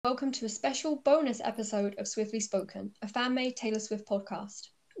Welcome to a special bonus episode of Swiftly Spoken, a fan-made Taylor Swift podcast.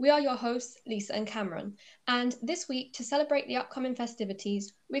 We are your hosts, Lisa and Cameron, and this week, to celebrate the upcoming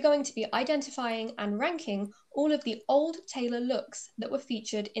festivities, we're going to be identifying and ranking all of the old Taylor looks that were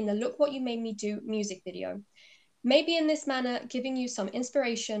featured in the Look What You Made Me Do music video. Maybe in this manner, giving you some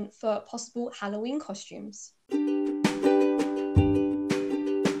inspiration for possible Halloween costumes.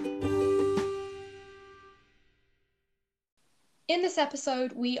 In this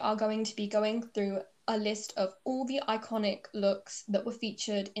episode, we are going to be going through a list of all the iconic looks that were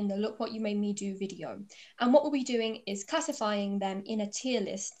featured in the Look What You Made Me Do video. And what we'll be doing is classifying them in a tier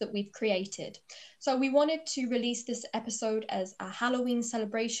list that we've created. So we wanted to release this episode as a Halloween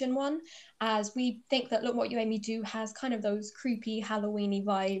celebration one, as we think that Look What You Made Me Do has kind of those creepy Halloweeny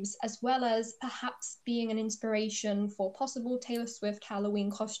vibes, as well as perhaps being an inspiration for possible Taylor Swift Halloween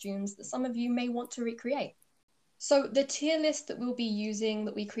costumes that some of you may want to recreate. So the tier list that we'll be using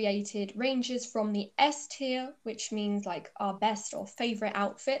that we created ranges from the S tier, which means like our best or favorite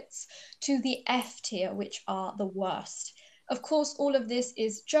outfits, to the F tier, which are the worst. Of course, all of this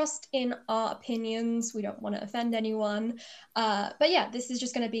is just in our opinions. We don't want to offend anyone. But yeah, this is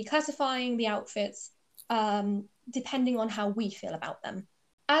just going to be classifying the outfits depending on how we feel about them.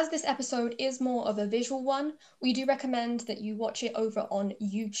 As this episode is more of a visual one, we do recommend that you watch it over on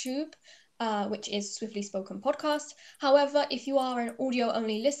YouTube. Which is Swiftly Spoken Podcast. However, if you are an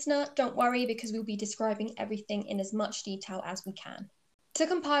audio-only listener, don't worry because we'll be describing everything in as much detail as we can. To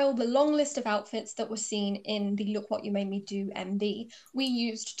compile the long list of outfits that were seen in the Look What You Made Me Do MV, we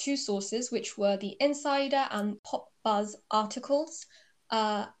used two sources, which were the Insider and Pop Buzz articles,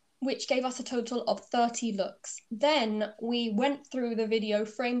 which gave us a total of 30 looks. Then we went through the video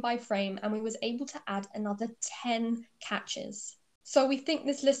frame by frame and we was able to add another 10 catches. So we think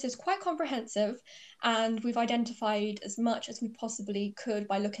this list is quite comprehensive and we've identified as much as we possibly could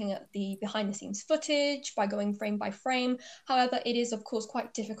by looking at the behind the scenes footage, by going frame by frame. However, it is of course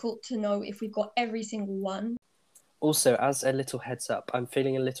quite difficult to know if we've got every single one. Also, as a little heads up, I'm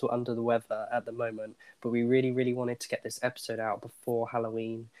feeling a little under the weather at the moment, but we really wanted to get this episode out before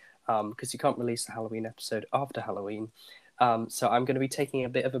Halloween, because you can't release the Halloween episode after Halloween. So I'm going to be taking a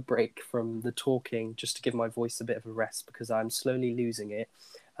bit of a break from the talking just to give my voice a bit of a rest because I'm slowly losing it.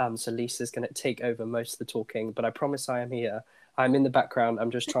 So Lisa's going to take over most of the talking, but I promise I am here. I'm in the background. I'm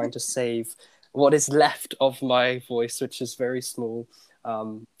just trying to save what is left of my voice, which is very small.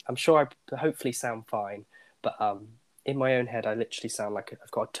 I'm sure I hopefully sound fine, but in my own head, I literally sound like I've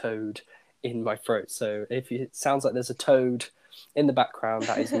got a toad in my throat. So if it sounds like there's a toad in the background,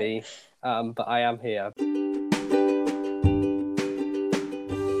 that is me. But I am here.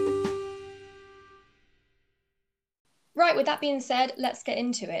 Right, with that being said, let's get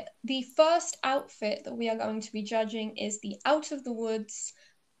into it. The first outfit that we are going to be judging is the Out of the Woods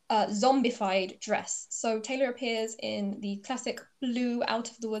zombified dress. So Taylor appears in the classic blue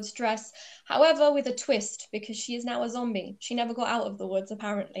Out of the Woods dress, however, with a twist because she is now a zombie. She never got out of the woods,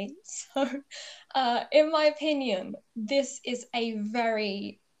 apparently. So, in my opinion, this is a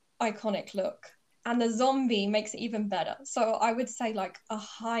very iconic look. And the zombie makes it even better. So I would say like a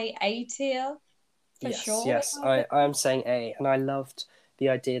high A tier. Yes, I am saying A, and I loved the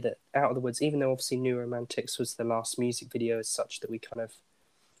idea that Out of the Woods, even though obviously New Romantics was the last music video as such that we kind of,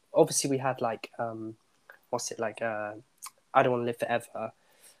 obviously we had like, I Don't Want to Live Forever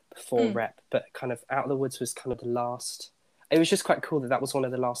before Rep, but kind of Out of the Woods was kind of the last. It was just quite cool that was one of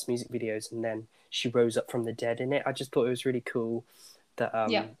the last music videos, and then she rose up from the dead in it. I just thought it was really cool that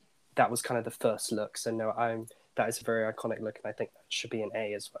that was kind of the first look. So no, that is a very iconic look, and I think that should be an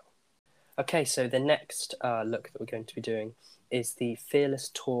A as well. Okay, so the next look that we're going to be doing is the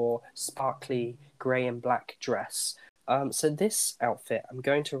Fearless Tour sparkly grey and black dress. So this outfit I'm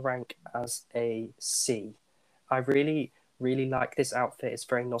going to rank as a C. I really like this outfit. It's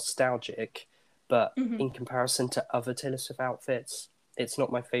very nostalgic, but in comparison to other Taylor Swift outfits, it's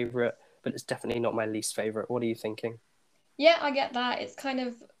not my favourite, but it's definitely not my least favourite. What are you thinking? Yeah, I get that.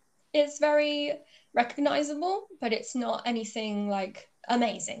 It's very recognisable, but it's not anything like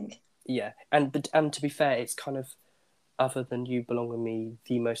amazing. Yeah, and to be fair, it's kind of, other than You Belong With Me,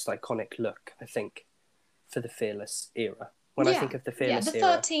 the most iconic look, I think, for the Fearless era. When I think of the Fearless era.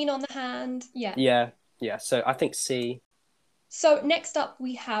 Yeah, the 13 on the hand, Yeah, so I think C. So next up,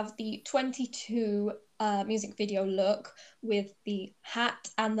 we have the 22 music video look with the hat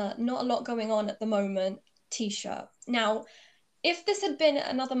and the not a lot going on at the moment t-shirt. Now, if this had been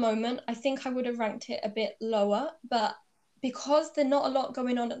another moment, I think I would have ranked it a bit lower, but because the not a lot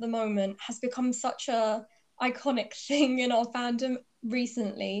going on at the moment has become such a iconic thing in our fandom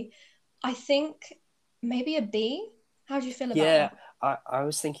recently, I think maybe a B. How do you feel about that? I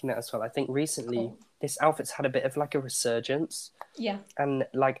was thinking that as well. I think recently Cool. this outfit's had a bit of like a resurgence, Yeah, and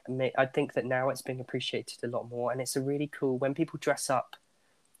like I think that now it's being appreciated a lot more, and it's a really cool when people dress up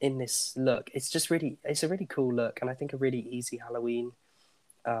in this look. It's a really cool look, and I think a really easy Halloween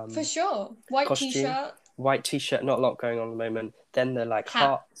for sure. White costume. t-shirt, White t-shirt, not a lot going on at the moment. Then the like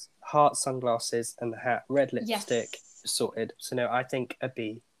hat. heart sunglasses and the hat, red lipstick, Yes, sorted. So no, I think a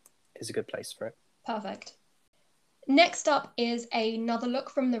B is a good place for it. perfect. Next up is another look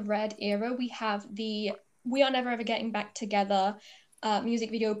from the Red era. We have the We Are Never Ever Getting Back Together music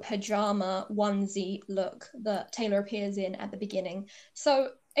video pajama onesie look that Taylor appears in at the beginning.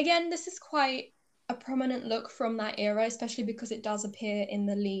 So again, this is quite a prominent look from that era, especially because it does appear in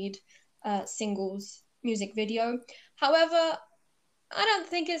the lead singles music video. However, I don't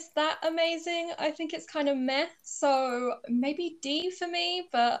think it's that amazing. I think it's kind of meh. So maybe D for me,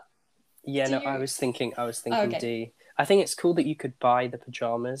 but Yeah, do no, you? I was Oh, thinking okay. D. I think it's cool that you could buy the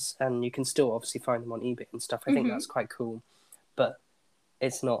pajamas and you can still obviously find them on eBay and stuff. I think Mm-hmm. that's quite cool, but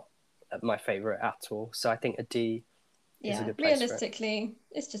it's not my favorite at all. So I think a D is a Yeah, good place for it. realistically,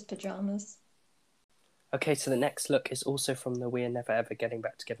 it's just pajamas. Okay, so the next look is also from the We're Never Ever Getting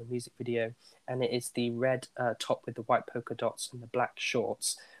Back Together music video, and it is the red top with the white polka dots and the black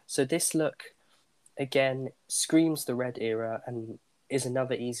shorts. So this look, again, screams the Red era and is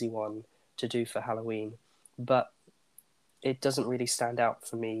another easy one to do for Halloween, but it doesn't really stand out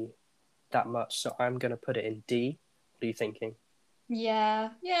for me that much, so I'm going to put it in D. What are you thinking? Yeah,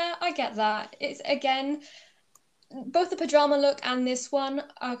 I get that. It's again, both the pajama look and this one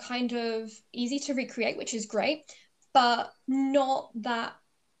are kind of easy to recreate, which is great, but not that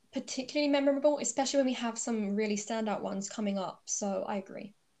particularly memorable, especially when we have some really standout ones coming up. So I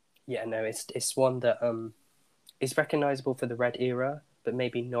agree. Yeah, no, it's one that is recognizable for the Red era, but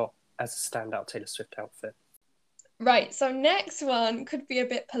maybe not as a standout Taylor Swift outfit. Right, so next one could be a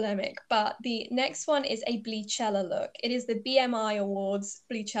bit polemic, but the next one is a Bleachella look. It is the BMI Awards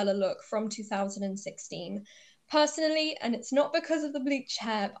Bleachella look from 2016. Personally, and it's not because of the bleach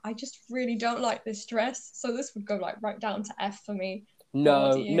hair, I just really don't like this dress, so this would go like right down to F for me. What do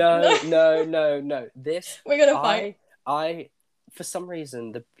No, you? no, no, no, no. This, We're gonna fight. I, for some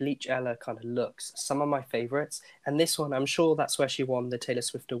reason, the Bleach Ella kind of looks some of my favorites, and this one, I'm sure that's where she won the Taylor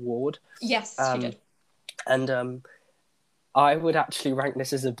Swift award. Yes, she Um, did. and I would actually rank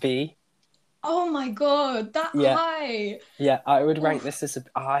this as a B. Oh my God, that Yeah, high. yeah, I would rank Oof. this as a.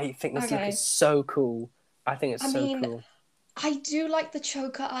 I think this look is Okay. so cool. I think it's I so mean, cool. I do like the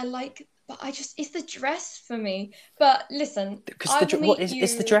choker. But I just it's the dress for me. But listen, Because I the will what meet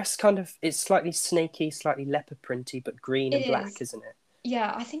is the you. dress kind of? It's slightly snaky, slightly leopard printy, but green It and black, is. isn't it?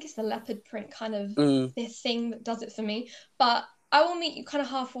 Yeah, I think it's the leopard print kind of Mm, the thing that does it for me. But I will meet you kind of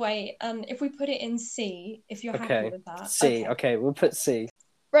halfway. And if we put it in C, if you're happy okay. with that. C. Okay. Okay, we'll put C.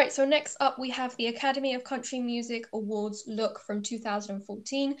 Right, so next up we have the Academy of Country Music Awards look from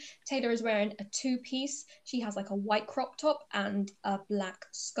 2014. Taylor is wearing a two-piece. She has like a white crop top and a black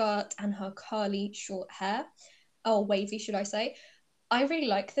skirt and her curly short hair. Or wavy, should I say. I really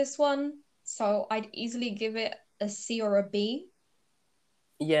like this one, so I'd easily give it a C or a B.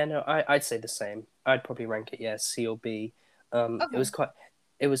 Yeah, no, I'd say the same. I'd probably rank it, yeah, C or B. It was Okay. quite.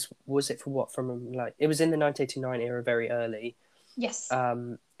 It was it for what from like it was in the 1989 era, very early. Yes.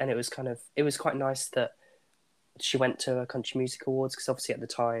 And it was kind of it was quite nice that she went to a country music awards because obviously at the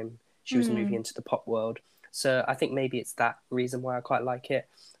time she was moving Mm. into the pop world. So I think maybe it's that reason why I quite like it.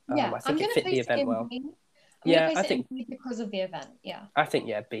 Yeah, I I'm think it gonna fit the place it event in well. B. I'm gonna Yeah, place it in B because of the event. Yeah. I think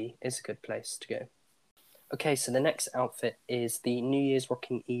yeah, B is a good place to go. Okay, so the next outfit is the New Year's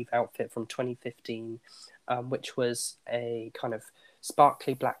Rocking Eve outfit from 2015, which was a kind of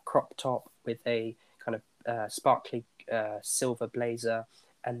sparkly black crop top with a kind of sparkly silver blazer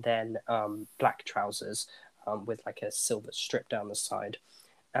and then black trousers with like a silver strip down the side.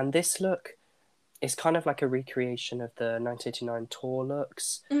 And this look is kind of like a recreation of the 1989 tour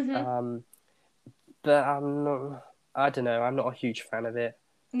looks, Mm-hmm. um, but I don't know, I'm not a huge fan of it.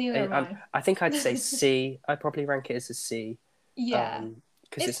 Neither am I. I think I'd say C. I'd probably rank it as a C, Yeah.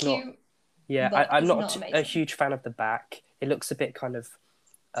 because It's it's not. cute, Yeah, but I'm it's not not a amazing. huge fan of the back. It looks a bit kind of.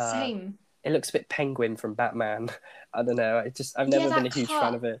 Uh, Same. it looks a bit penguin from Batman. I don't know. I've Yeah, never been that a huge fan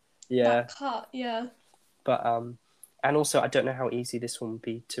cut. of it. That Yeah, cut, yeah. but and also I don't know how easy this one would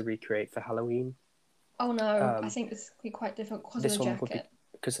be to recreate for Halloween. Oh no, I Um, think this could be quite difficult because of the this one would be jacket.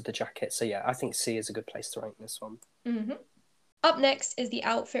 because of the jacket. So yeah, I think C is a good place to rank this one. Hmm. Up next is the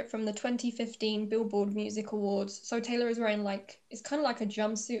outfit from the 2015 Billboard Music Awards. So Taylor is wearing like, it's kind of like a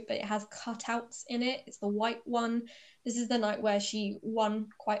jumpsuit, but it has cutouts in it. It's the white one. This is the night where she won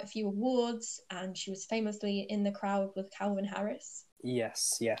quite a few awards and she was famously in the crowd with Calvin Harris.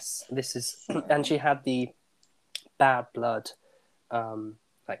 Yes, yes. This is, So and she had the Bad Blood,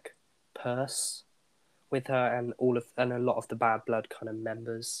 like purse with her, and a lot of the Bad Blood kind of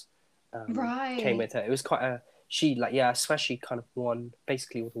members, came right. with her. It was quite a she like yeah, especially kind of won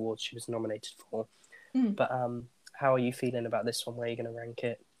basically all the awards she was nominated for. Mm. But how are you feeling about this one? Where are you going to rank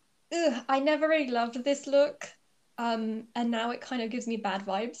it? Ugh, I never really loved this look. And now it kind of gives me bad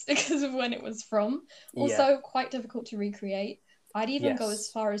vibes because of when it was from. Yeah, Also, quite difficult to recreate. I'd even go as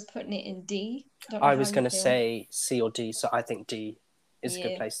yes. far as putting it in D. I don't know I how was you going to feel. say C or D, so I think D is a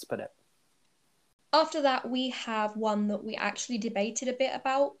good Yeah. place to put it. After that, we have one that we actually debated a bit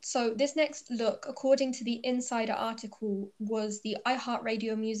about. So, this next look, according to the Insider article, was the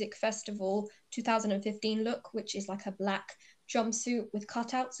iHeartRadio Music Festival 2015 look, which is like a black jumpsuit with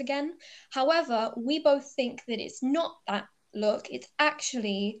cutouts again. However, we both think that it's not that look, it's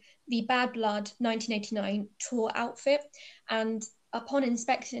actually the Bad Blood 1989 tour outfit. And upon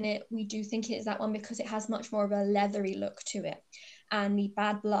inspecting it, we do think it is that one because it has much more of a leathery look to it. And the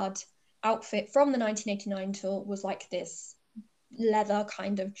Bad Blood outfit from the 1989 tour was like this leather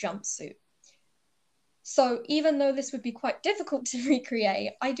kind of jumpsuit. So even though this would be quite difficult to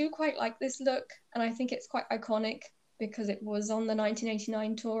recreate, I do quite like this look and I think it's quite iconic because it was on the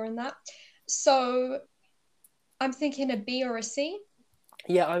 1989 tour and that. So I'm thinking a B or a C.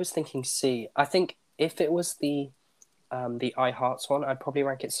 Yeah, I was thinking C. I think if it was the iHearts one, I'd probably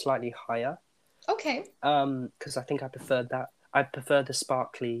rank it slightly higher. Okay. Because I think I preferred that. I prefer the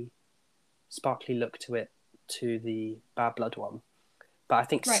sparkly look to it to the Bad Blood one. But I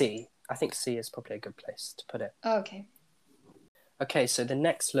think Right. C. I think C is probably a good place to put it. Okay. Okay, so the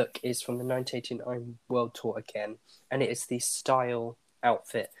next look is from the 1989 World Tour again, and it is the style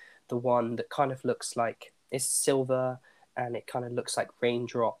outfit, the one that kind of looks like it's silver and it kind of looks like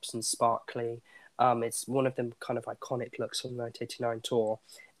raindrops and sparkly. It's one of them kind of iconic looks from the 1989 tour,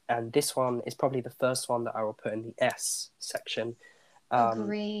 and this one is probably the first one that I will put in the S section.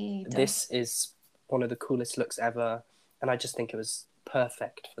 Agreed. This is one of the coolest looks ever, and I just think it was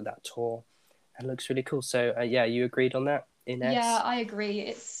perfect for that tour and looks really cool. So yeah, you agreed on that in Yeah, S? I agree.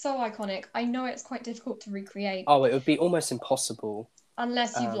 It's so iconic. I know it's quite difficult to recreate Oh, it would be almost impossible.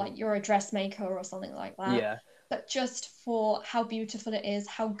 unless Um, you're a dressmaker or something like that. yeah, But just for how beautiful it is,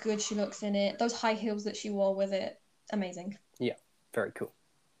 how good she looks in it, those high heels that she wore with it, amazing. yeah, very cool.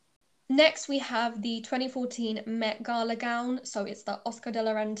 Next, we have the 2014 Met Gala gown. So it's the Oscar de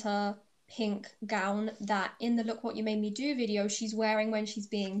la Renta pink gown that in the Look What You Made Me Do video, she's wearing when she's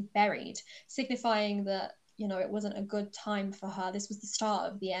being buried, signifying that, it wasn't a good time for her. This was the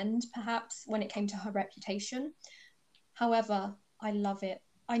start of the end, perhaps, when it came to her reputation. However, I love it.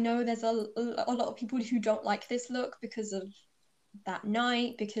 I know there's a lot of people who don't like this look because of that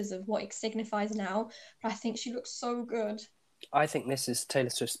night, because of what it signifies now, but I think she looks so good. I think this is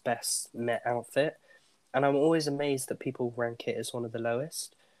Taylor Swift's best Met outfit, and I'm always amazed that people rank it as one of the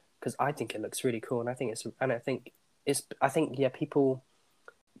lowest because I think it looks really cool, and I think yeah, people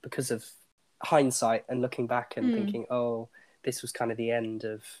because of hindsight and looking back and Mm, thinking, oh, this was kind of the end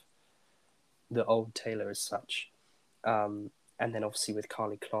of the old Taylor as such. And then obviously with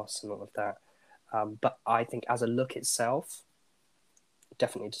Carly Kloss and all of that. But I think as a look itself, it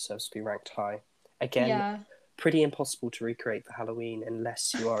definitely deserves to be ranked high. Again, yeah, pretty impossible to recreate for Halloween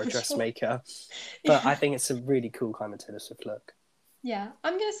unless you are a for sure. dressmaker. But I Yeah, think it's a really cool kind of Taylor Swift look. yeah.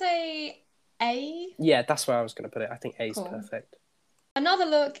 I'm gonna say A. Yeah, that's where I was going to put it. I think A is Cool. perfect. Another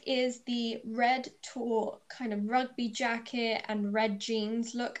look is the red tour kind of rugby jacket and red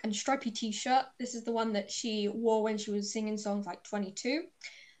jeans look and stripy t-shirt. This is the one that she wore when she was singing songs like 22.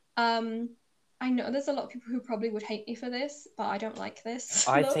 Um, I know there's a lot of people who probably would hate me for this, but I don't like this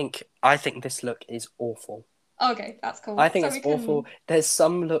look. I think this look is awful. Okay, that's I cool. think So it's we awful. can, There's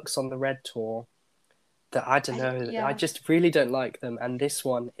some looks on the red tour that I don't know. I yeah, just really don't like them, and this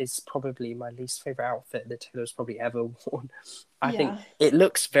one is probably my least favorite outfit that Taylor's probably ever worn. I think yeah, it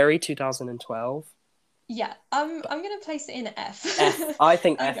looks very 2012. yeah. I'm gonna place it in F. F, I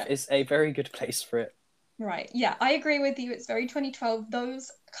think F Okay. is a very good place for it. Right. Yeah, I agree with you. It's very 2012.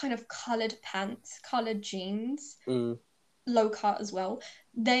 Those kind of colored pants, colored jeans, Mm. low cut as well.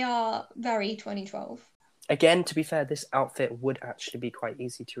 They are very 2012. Again, to be fair, this outfit would actually be quite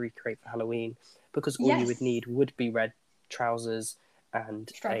easy to recreate for Halloween because all you would Yes. need would be red trousers and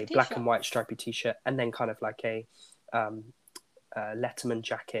Striped a black t-shirt. and white stripy t-shirt, and then kind of like um, a Letterman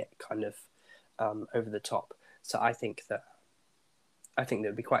jacket, kind of over the top. So I think that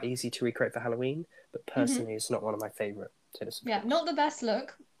would be quite easy to recreate for Halloween, but Hmm. personally, it's not one of my favorite Taylor Swift Yeah, looks. not the best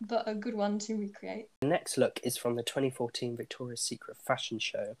look, but a good one to recreate. The next look is from the 2014 Victoria's Secret fashion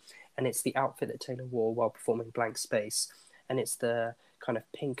show, and it's the outfit that Taylor wore while performing Blank Space. and it's the kind of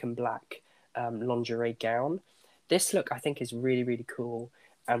pink and black lingerie gown. This look I think is really, really cool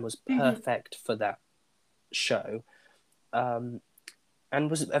and was perfect for that show. And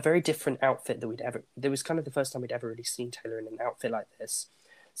was a very different outfit that we'd ever. There was kind of the first time we'd ever really seen Taylor in an outfit like this.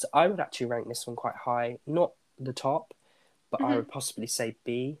 So I would actually rank this one quite high, not the top, but I would possibly say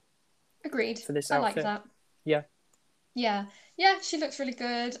B. Agreed. For this I outfit. like that. Yeah. Yeah, she looks really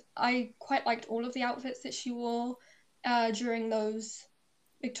good. I quite liked all of the outfits that she wore during those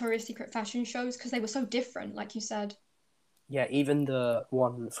Victoria's Secret fashion shows because they were so different, like you said. Yeah, even the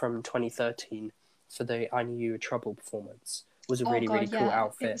one from 2013 for the I Knew You Were Trouble performance was a really, really cool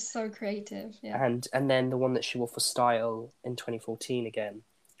outfit. It was so creative, yeah. And then the one that she wore for Style in 2014 again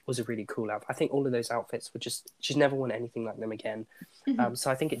was a really cool outfit. I think all of those outfits were just, she's never worn anything like them again.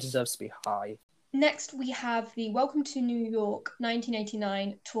 So I think it deserves to be high. Next, we have the Welcome to New York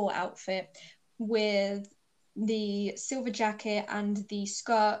 1989 tour outfit with the silver jacket and the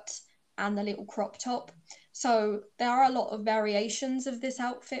skirt and the little crop top. So there are a lot of variations of this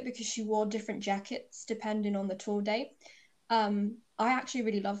outfit because she wore different jackets depending on the tour date. I actually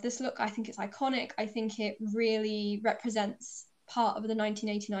really love this look. I think it's iconic. I think it really represents part of the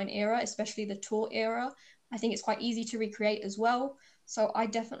 1989 era, especially the tour era. I think it's quite easy to recreate as well. So I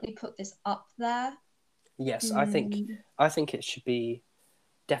definitely put this up there. Yes, I think it should be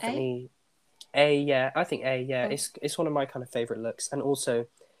definitely A. Yeah, I think A. Yeah, it's one of my kind of favorite looks, and also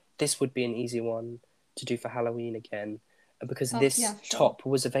this would be an easy one to do for Halloween again because this top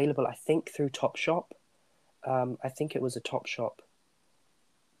was available, I think, through Topshop. I think it was a Topshop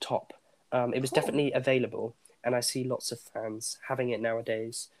top. It was definitely available, and I see lots of fans having it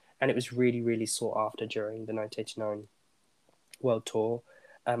nowadays, and it was really, really sought after during the 1989 World Tour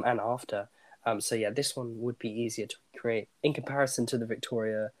and after. So yeah, this one would be easier to create in comparison to the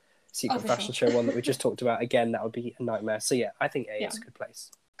Victoria Secret Fashion Show one that we just talked about. Again, that would be a nightmare. So yeah, I think A is a good place.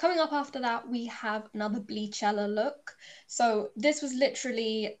 Coming up after that, we have another Bleachella look. So this was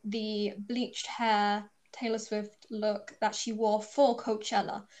literally the bleached hair Taylor Swift look that she wore for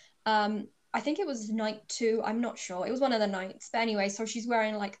Coachella. I think it was night 2. I'm not sure. It was one of the nights. But anyway, so she's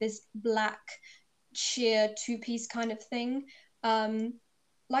wearing like this black sheer 2-piece kind of thing.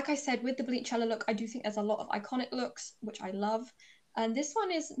 Like I said, with the Bleachella look, I do think there's a lot of iconic looks, which I love. And this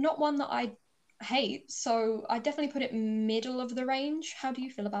one is not one that I hate, so I definitely put it middle of the range. How do you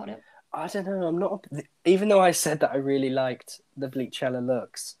feel about it? I don't know. I'm not. Even though I said that I really liked the Bleachella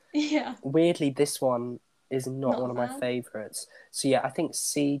looks, weirdly, this one is not one of my favorites. So yeah, I think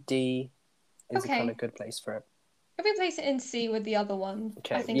C, D is a kind of good place for it. If we place it in C with the other one,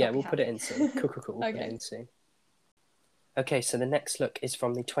 okay, I think we'll put it in C. Cool. We'll put it in C. Okay, so the next look is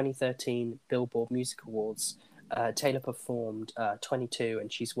from the 2013 Billboard Music Awards. Taylor performed 22,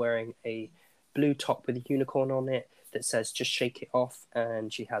 and she's wearing a blue top with a unicorn on it that says "Just Shake It Off,"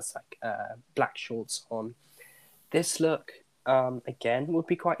 and she has like black shorts on. This look, again, would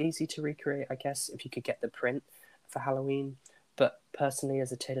be quite easy to recreate, I guess, if you could get the print for Halloween. But personally,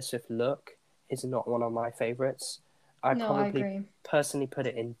 as a Taylor Swift look, is not one of my favorites. I probably personally put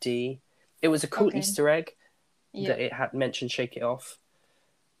it in D. It was a cool Easter egg that it had mentioned "Shake It Off,"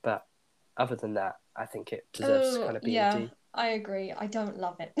 but other than that, I think it deserves to kind of be in D. I agree. I don't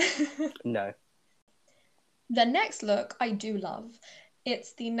love it. No. The next look I do love.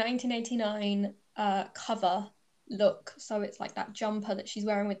 It's the 1989 cover look. So it's like that jumper that she's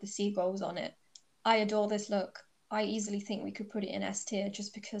wearing with the seagulls on it. I adore this look. I easily think we could put it in S tier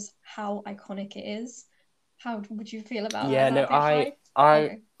just because how iconic it is. How would you feel about that? Yeah, no, I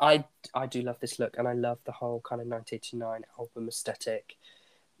do love this look, and I love the whole kind of 1989 album aesthetic.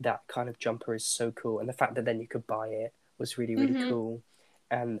 That kind of jumper is so cool, and the fact that then you could buy it was really, really cool,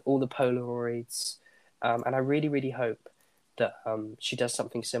 and all the Polaroids, and I really, really hope that she does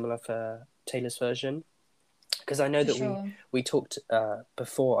something similar for Taylor's version, because I know that we talked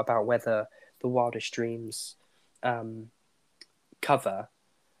before about whether the Wildest Dreams cover,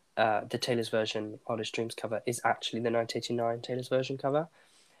 the Taylor's version Wildest Dreams cover, is actually the 1989 Taylor's version cover,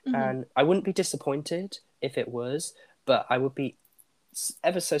 and I wouldn't be disappointed if it was, but I would be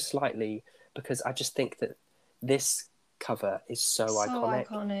ever so slightly, because I just think that this cover is so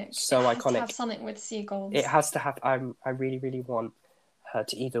iconic. So iconic. It has to have something with seagulls. It has to have. I really, really want her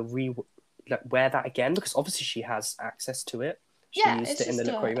to either wear that again, because obviously she has access to it. She used it in the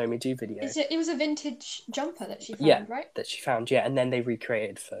Look What You Made Me Do video. It was a vintage jumper that she found, right? That she found, and then they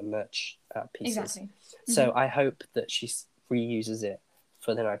recreated for merch pieces. Exactly. So I hope that she reuses it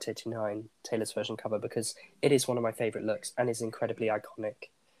for the 1989 Taylor's version cover, because it is one of my favourite looks and is incredibly iconic,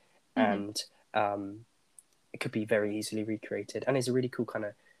 and it could be very easily recreated, and is a really cool kind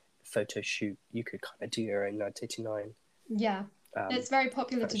of photo shoot. You could kind of do your own 1989 Yeah. It's very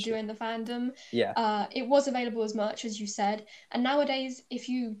popular to do shoot. in the fandom. Yeah, It was available as merch, as you said. And nowadays, if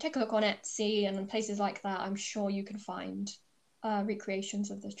you take a look on Etsy and places like that, I'm sure you can find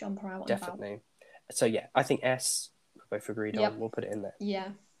recreations of this jumper out and about. definitely. So yeah, I think S, we're both agreed on. Yep. We'll put it in there. Yeah.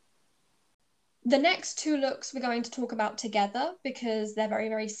 The next two looks we're going to talk about together because they're very,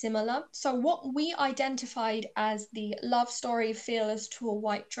 very similar. So, what we identified as the Love Story Fearless Tour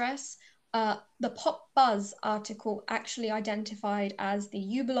white dress, the Pop Buzz article actually identified as the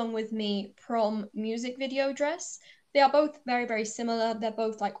You Belong With Me prom music video dress. They are both very, very similar. They're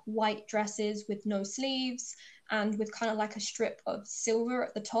both like white dresses with no sleeves and with kind of like a strip of silver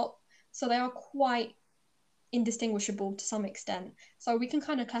at the top. So, they are quite indistinguishable to some extent. So we can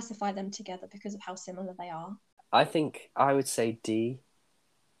kind of classify them together because of how similar they are. I think I would say D.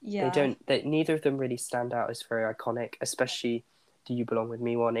 Yeah, Neither of them really stand out as very iconic, especially the You Belong With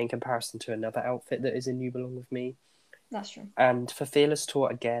Me one in comparison to another outfit that is in You Belong With Me. that's true. And for Fearless Tour,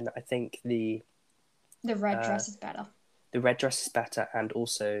 again, I think The red dress is better. the red dress is better, and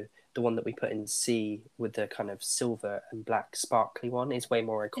also the one that we put in C with the kind of silver and black sparkly one is way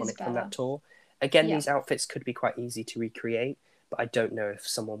more iconic from that tour. Again, Yeah. these outfits could be quite easy to recreate, but I don't know if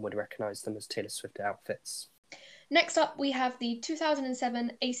someone would recognise them as Taylor Swift outfits. Next up, we have the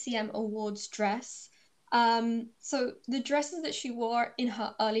 2007 ACM Awards dress. So the dresses that she wore in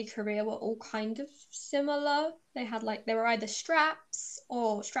her early career were all kind of similar. They were either straps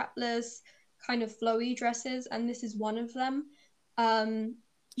or strapless, kind of flowy dresses, and this is one of them.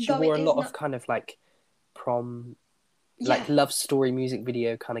 She Though it wore a is lot not, of kind of like prom, yeah. like love story music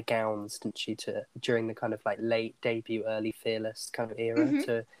video kind of gowns, didn't she, to during the kind of like late debut, early Fearless kind of era.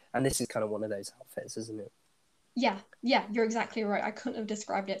 Mm-hmm. And this is kind of one of those outfits, isn't it? Yeah, yeah, you're exactly right. I couldn't have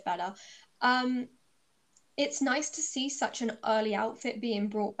described it better. Um, it's nice to see such an early outfit being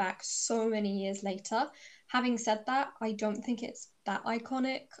brought back so many years later. Having said that, I don't think it's that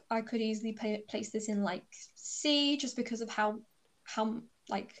iconic. I could easily place this in like C just because of how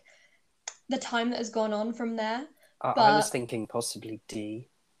like the time that has gone on from there. I was But thinking possibly D.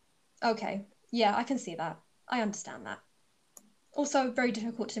 okay, yeah, I can see that. I understand that. Also, very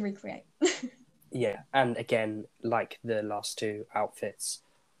difficult to recreate. Yeah, and again, like the last two outfits,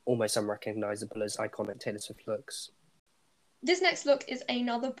 almost unrecognizable as iconic Taylor Swift looks. This next look is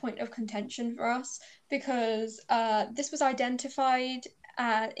another point of contention for us because this was identified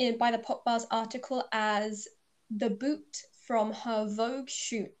by the Pop Buzz article as the boot from her Vogue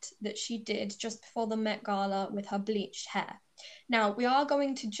shoot that she did just before the Met Gala with her bleached hair. Now, we are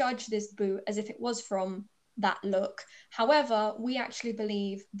going to judge this boot as if it was from that look. However, we actually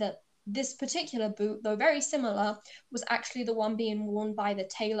believe that this particular boot, though very similar, was actually the one being worn by the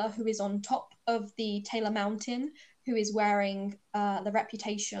tailor who is on top of the Taylor Mountain, who is wearing the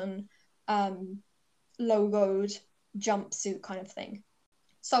Reputation logoed jumpsuit kind of thing.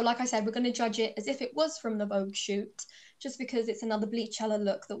 So, like I said, we're going to judge it as if it was from the Vogue shoot, just because it's another Bleachella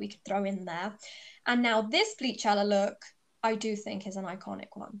look that we could throw in there. And now, this Bleachella look, I do think is an iconic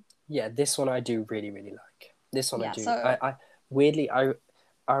one. Yeah, this one I do really, really like. This one I Yeah, do. so I weirdly, I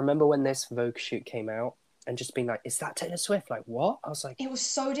remember when this Vogue shoot came out and just being like, is that Taylor Swift? Like, what? I was like, it was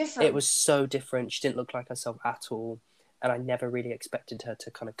so it different. was so different. She didn't look like herself at all. And I never really expected her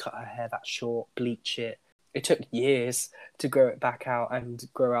to kind of cut her hair that short, bleach it. It took years to grow it back out and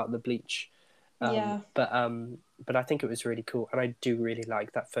grow out the bleach. Yeah. But I think it was really cool. And I do really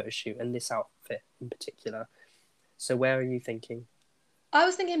like that photo shoot and this outfit in particular. So where are you thinking? I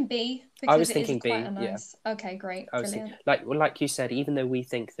was thinking B I was because it is thinking quite B, a yeah. nice. Okay, great, I was brilliant. like you said, even though we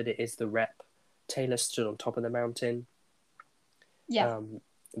think that it is the rep, Taylor stood on top of the mountain. Yeah,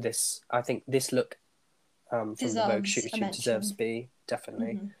 I think this look from the Vogue deserves shoot a deserves mention. B,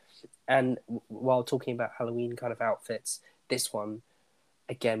 definitely. Mm-hmm. And while talking about Halloween kind of outfits, this one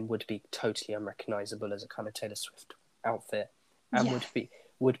again would be totally unrecognizable as a kind of Taylor Swift outfit, and Yeah.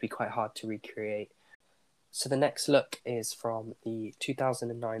 would be quite hard to recreate. So the next look is from the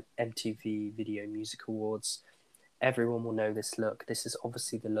 2009 MTV Video Music Awards. Everyone will know this look. This is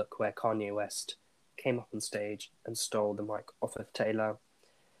obviously the look where Kanye West came up on stage and stole the mic off of Taylor.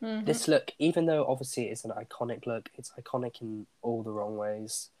 Mm-hmm. This look, even though obviously it is an iconic look, it's iconic in all the wrong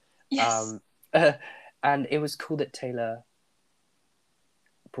ways. Yes. And it was cool that Taylor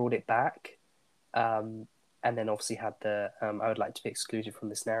brought it back. And then obviously had the I would like to be excluded from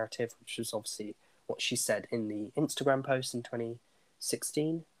this narrative, which was obviously what she said in the Instagram post in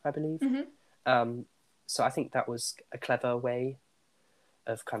 2016, I believe. Mm-hmm. So I think that was a clever way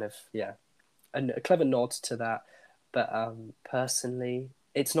of kind of, yeah, a clever nod to that. But personally,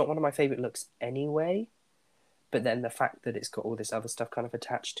 it's not one of my favourite looks anyway. But then the fact that it's got all this other stuff kind of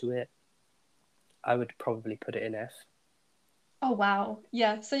attached to it, I would probably put it in F. Oh wow.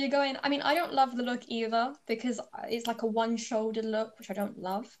 Yeah. So you're going, I mean, I don't love the look either because it's like a one-shouldered look, which I don't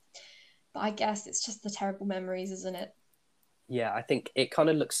love. But I guess it's just the terrible memories, isn't it? Yeah, I think it kind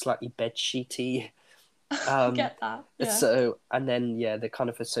of looks slightly bed sheety. I Um, get that. Yeah. so and then yeah, the kind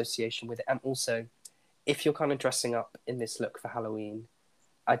of association with it, and also if you're kind of dressing up in this look for Halloween,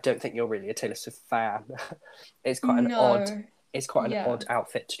 I don't think you're really a Taylor Swift fan. it's quite an odd, No. it's quite an Yeah. odd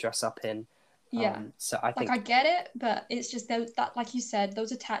outfit to dress up in. Yeah. So I Like I think get it, but it's just those that like you said,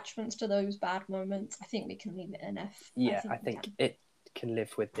 those attachments to those bad moments, I think we can leave it in F. I yeah, think I we think can. it can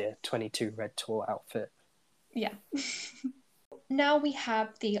live with the 22 Red Tour outfit. Yeah. Now we have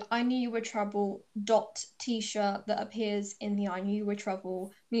the I Knew You Were Trouble dot t-shirt that appears in the I Knew You Were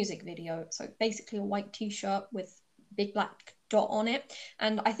Trouble music video. So basically a white t-shirt with big black dot on it.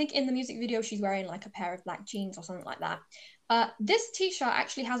 And I think in the music video she's wearing like a pair of black jeans or something like that. This t-shirt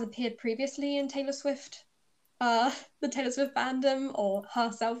actually has appeared previously in Taylor Swift, the Taylor Swift fandom or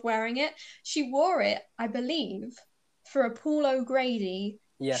herself wearing it. She wore it, I believe, for a Paul O'Grady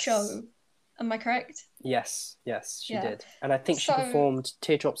Yes, show. Am I correct? yes, she Yeah. did, and I think she So performed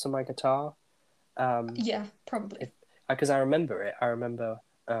 "Teardrops on My Guitar." yeah, probably. Because I remember it. I remember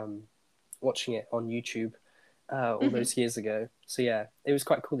um, watching it on YouTube all Hmm. those years ago. So yeah, it was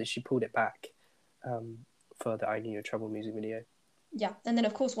quite cool that she pulled it back um, for the "I Knew Your Trouble" music video. Yeah, and then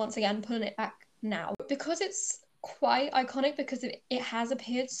of course once again pulling it back now because it's quite iconic because it has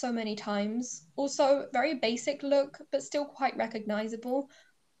appeared so many times. Also, very basic look, but still quite recognizable.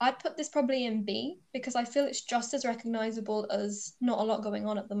 I'd put this probably in B because I feel it's just as recognizable as Not a Lot Going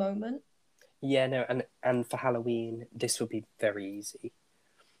On at the moment. Yeah, no, and for Halloween, this would be very easy.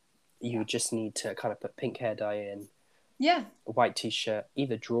 You Yeah. would just need to kind of put pink hair dye in, Yeah. a white t-shirt,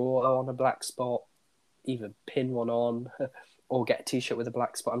 either draw on a black spot, either pin one on, or get a t-shirt with a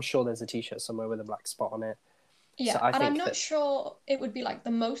black spot. I'm sure there's a t-shirt somewhere with a black spot on it. So Yeah. I And I'm think not that sure it would be like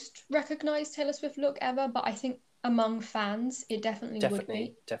the most recognized Taylor Swift look ever, but I think among fans it definitely would definitely,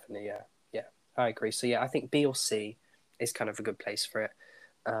 be. definitely, yeah, yeah, I agree. So yeah, I think B or C is kind of a good place for it.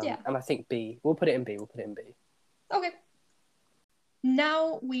 Yeah. And I think B, we'll put it in B. We'll put it in B. Okay.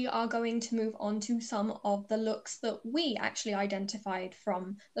 Now we are going to move on to some of the looks that we actually identified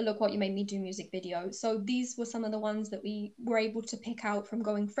from the Look What You Made Me Do music video. So these were some of the ones that we were able to pick out from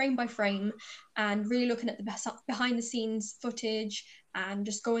going frame by frame and really looking at the behind the scenes footage and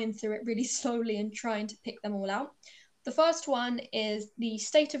just going through it really slowly and trying to pick them all out. The first one is the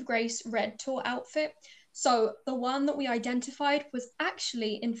State of Grace Red Tour outfit. So the one that we identified was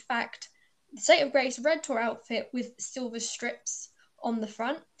actually, in fact, the State of Grace Red Tour outfit with silver strips on the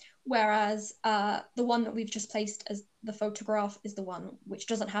front, whereas the one that we've just placed as the photograph is the one which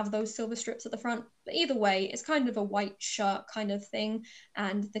doesn't have those silver strips at the front. But either way, it's kind of a white shirt kind of thing,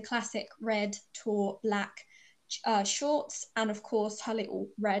 and the classic red tour black shorts, and of course her little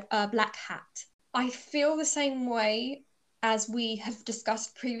red black hat. I feel the same way as we have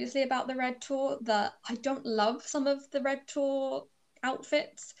discussed previously about the red tour that I don't love some of the red tour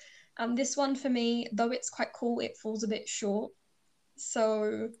outfits. And this one for me, though it's quite cool, it falls a bit short.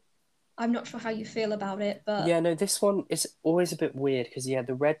 So I'm not sure how you feel about it, but Yeah, no, this one is always a bit weird because yeah,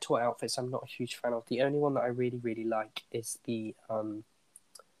 the red tour outfits I'm not a huge fan of. The only one that I really really like is the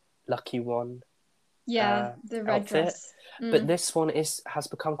lucky one yeah, the red outfit. dress. But Mm, this one has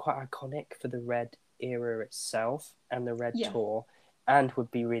become quite iconic for the red era itself and the red yeah, tour, and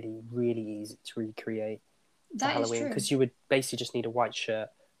would be really really easy to recreate for that is Halloween true. because you would basically just need a white shirt,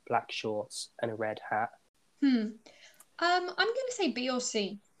 black shorts, and a red hat. I'm gonna say B or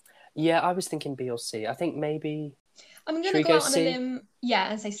C. Yeah, I was thinking B or C. I think maybe I'm should gonna we go go out on a C? limb,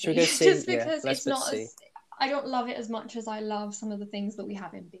 yeah, and say Should we C, go C? just Yeah, because let's it's put not C. as I don't love it as much as I love some of the things that we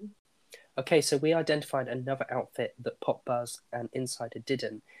have in B. Okay, so we identified another outfit that Pop Buzz and Insider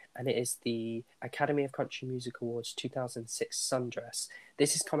didn't, and it is the Academy of Country Music Awards 2006 sundress.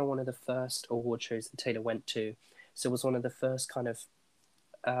 This is kind of one of the first award shows that Taylor went to, so it was one of the first kind of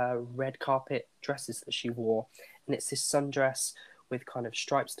red carpet dresses that she wore, and it's this sundress with kind of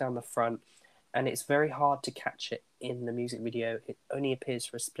stripes down the front, and it's very hard to catch it in the music video. It only appears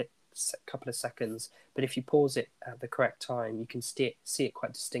for a split couple of seconds, but if you pause it at the correct time, you can see it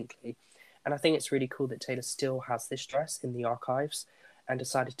quite distinctly. And I think it's really cool that Taylor still has this dress in the archives and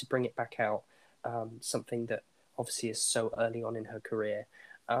decided to bring it back out, something that obviously is so early on in her career.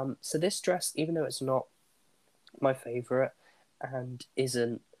 So this dress, even though it's not my favourite and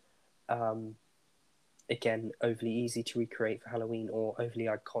isn't, um, again, overly easy to recreate for Halloween or overly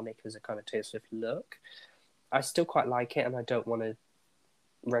iconic as a kind of Taylor Swift look, I still quite like it and I don't want to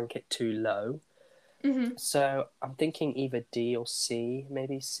rank it too low. Hmm. So I'm thinking either D or C,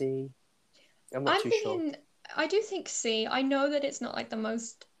 maybe C. I'm not I'm too sure. thinking I do think C. I know that it's not like the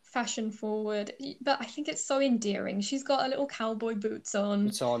most fashion forward, but I think it's so endearing. She's got a little cowboy boots on.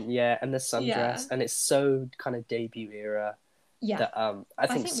 It's on, yeah, and the Yeah. sundress, and it's so kind of debut era Yeah. that I I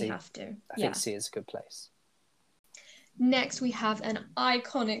think think we C. have to. I think Yeah. C is a good place. Next, we have an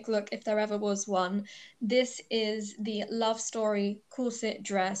iconic look, if there ever was one. This is the Love Story corset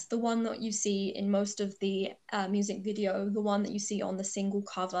dress, the one that you see in most of the music video, the one that you see on the single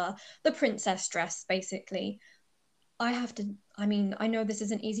cover, the princess dress, basically. I mean, I know this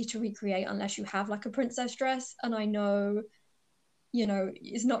isn't easy to recreate unless you have like a princess dress, and I know,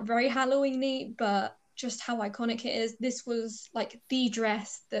 it's not very Halloweeny, but just how iconic it is. This was like the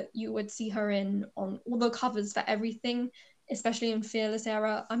dress that you would see her in on all the covers for everything, especially in Fearless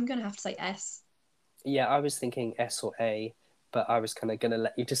era. I'm gonna have to say S. Yeah, I was thinking S or A, but I was kind of going to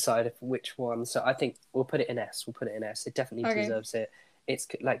let you decide which one. So I think we'll put it in S. We'll put it in S. It definitely Okay. deserves it. It's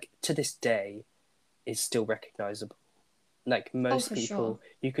like, to this day, is still recognizable. Like, most For people, sure.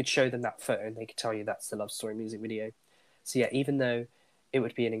 you could show them that photo and they could tell you that's the Love Story music video. So yeah, even though it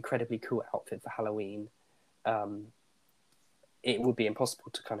would be an incredibly cool outfit for Halloween, it would be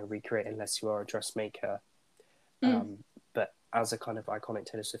impossible to kind of recreate unless you are a dressmaker. But as a kind of iconic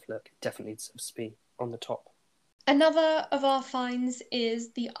Taylor Swift look, it definitely deserves to be on the top. Another of our finds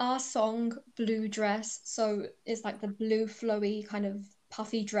is the Our Song blue dress. So it's like the blue flowy kind of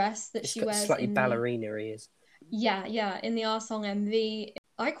puffy dress that It's she got wears slightly in the ballerina-y, is. yeah, in the Our Song MV.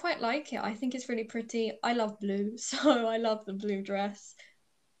 I quite like it. I think it's really pretty. I love blue, so I love the blue dress.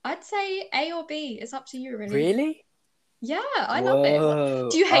 I'd say A or B. It's up to you, really. Really? Yeah, I love it. Whoa.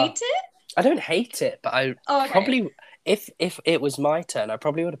 Do you hate it? I don't hate it, but I Oh, okay. probably, if it was my turn, I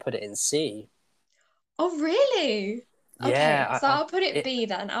probably would have put it in C. Oh, really? Yeah, Okay, so I'll put it it, B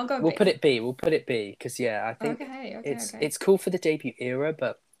then. I'll go we'll put B. it B. We'll put it B because yeah, I think Okay. it's cool for the debut era,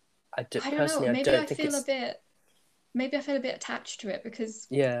 but I don't know. personally I Maybe don't I think feel a it's bit. Maybe I feel a bit attached to it because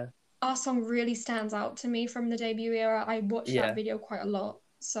yeah our song really stands out to me from the debut era. I watched that yeah video quite a lot,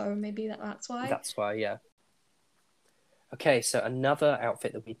 so maybe that's why. that's why yeah. Okay, so another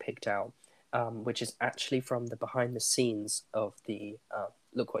outfit that we picked out, which is actually from the behind the scenes of the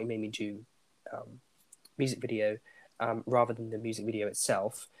Look What You Made Me Do music video, rather than the music video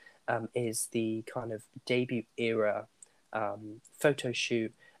itself, is the kind of debut era photo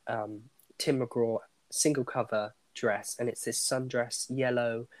shoot, Tim McGraw single cover dress, and it's this sundress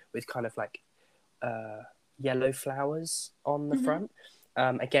yellow with kind of like yellow flowers on the Mm-hmm. front,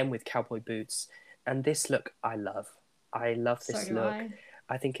 again with cowboy boots. And this look, I love. I love So this do look. I.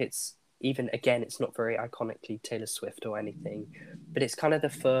 I think it's even again, it's not very iconically Taylor Swift or anything, but it's kind of the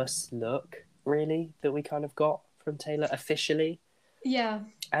first look really that we kind of got from Taylor officially. Yeah,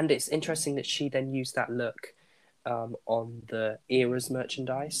 And it's interesting that she then used that look on the Eras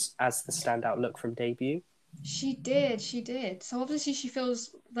merchandise as the standout look from debut. she did. She did. So obviously, she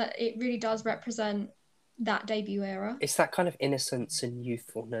feels that it really does represent that debut era. It's that kind of innocence and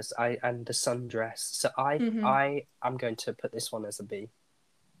youthfulness. And the sundress. So Mm-hmm. I am going to put this one as a B.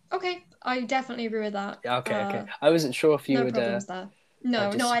 Okay, I definitely agree with that. Okay. I wasn't sure if you No would problems there. No,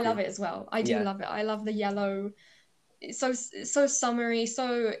 I love disagree. it as well. I do Yeah, love it. I love the yellow. It's so summery.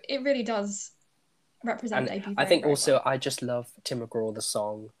 So it really does represent and debut I very, think very also well. I just love Tim McGraw the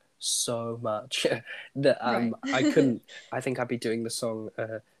song so much that Right. I couldn't. I think I'd be doing the song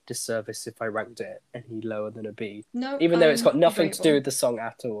a disservice if I ranked it any lower than a B. No, Even though it's I'm got nothing to do agreeable. with the song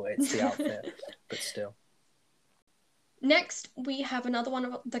at all, it's the outfit, but still. Next, we have another one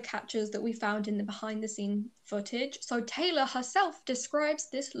of the catches that we found in the behind the scene footage. So Taylor herself describes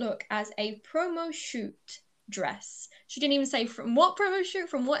this look as a promo shoot dress. She didn't even say from what promo shoot,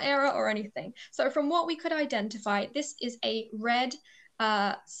 from what era, or anything. So from what we could identify, this is a red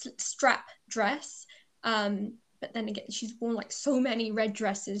strap dress. But then again, she's worn like so many red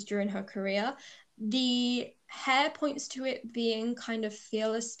dresses during her career. The hair points to it being kind of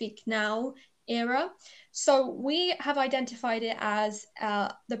Fearless Speak Now era. So we have identified it as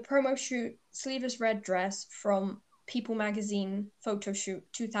the promo shoot sleeveless red dress from People magazine photo shoot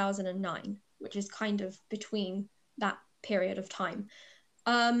 2009, which is kind of between that period of time.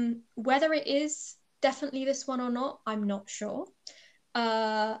 Whether it is definitely this one or not, I'm not sure.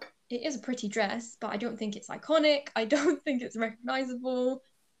 It is a pretty dress, but I don't think it's iconic. I don't think it's recognizable.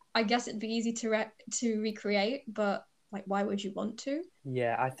 I guess it'd be easy to recreate, but like, why would you want to?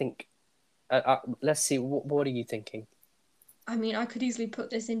 Yeah, I think. Let's see. What are you thinking? I mean, I could easily put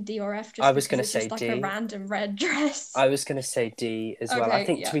this in D or F I just was because gonna it's say just like a D. random red dress. I was gonna say D as well. I Okay,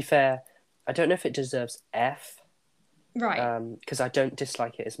 think to yeah. be fair, I don't know if it deserves F, Right. Because I don't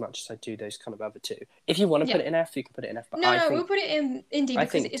dislike it as much as I do those kind of other two. If you want to put Yeah. it in F, you can put it in F. But No, I no, we'll think put it in D I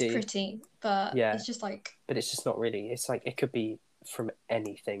because it think is D. pretty, but Yeah, it's just like, but it's just not really. It's like it could be from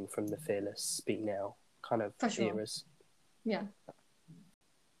anything from the Fearless, Speak Now kind of for sure. eras. Yeah.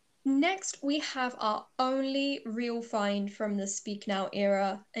 Next, we have our only real find from the Speak Now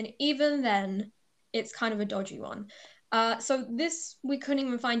era, and even then, it's kind of a dodgy one. So this, we couldn't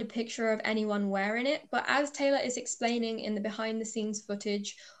even find a picture of anyone wearing it, but as Taylor is explaining in the behind the scenes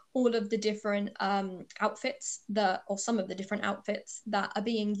footage, all of the different outfits that, or some of the different outfits that are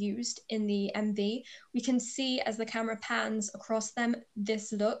being used in the MV, we can see as the camera pans across them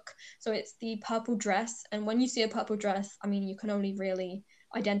this look. So it's the purple dress, and when you see a purple dress, I mean, you can only really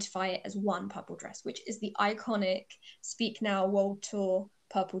identify it as one purple dress, which is the iconic Speak Now World Tour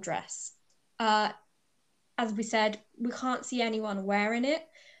purple dress. As we said, we can't see anyone wearing it,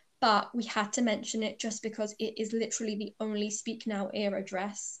 but we had to mention it just because it is literally the only Speak Now era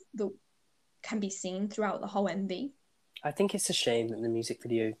dress that can be seen throughout the whole MV. I think it's a shame that the music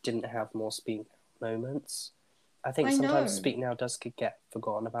video didn't have more Speak Now moments. I think I sometimes know, Speak Now does get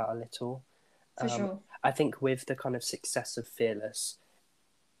forgotten about a little. for sure. I think with the kind of success of Fearless,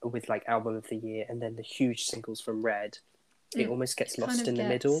 with like Album of the Year and then the huge singles from Red, it almost gets It kind lost of in the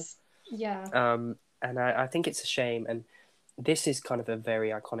middle. gets, yeah. And I think it's a shame. And this is kind of a very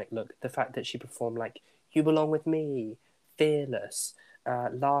iconic look. The fact that she performed like You Belong With Me, Fearless,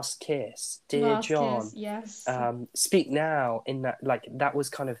 Last Kiss, Dear Last John, Kiss, yes. Speak Now, in that, like, that was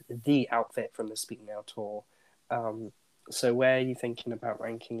kind of the outfit from the Speak Now tour. So where are you thinking about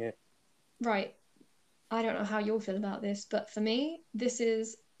ranking it? Right. I don't know how you'll feel about this, but for me, this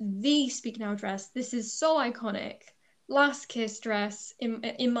is the Speak Now dress. This is so iconic. Last Kiss dress.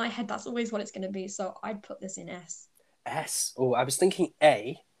 In my head, that's always what it's going to be. So I'd put this in S. S. Oh, I was thinking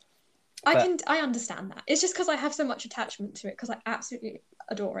A, but I understand that. It's just because I have so much attachment to it because I absolutely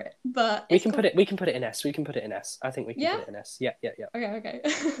adore it. But we it's can cool. put it. We can put it in S. We can put it in S. I think we can Yeah. put it in S. Yeah, yeah, yeah. Okay.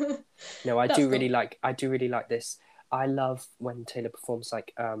 Okay. No, I That's do really cool. like. I do really like this. I love when Taylor performs,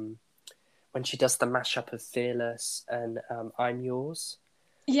 like when she does the mashup of Fearless and I'm Yours,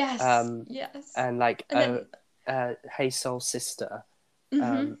 Yes. um, Yes. and like And then, Hey Soul Sister.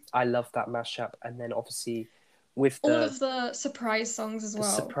 mm-hmm. I love that mashup, and then obviously with All the of the surprise songs as the well.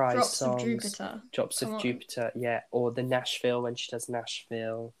 surprise Drops of songs, Jupiter. Drops Come of on. Jupiter, yeah, or the Nashville when she does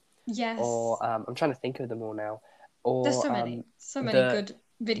Nashville, Yes. or I'm trying to think of them all now, There's or so many the good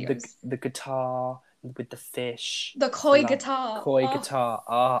videos. the guitar with the fish, The the koi guitar. koi Oh, guitar.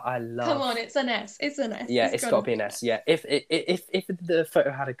 Ah, I come love. on, it's an S. It's an S. Yeah, It's it's gotta got to be be an an S. S. Yeah, if the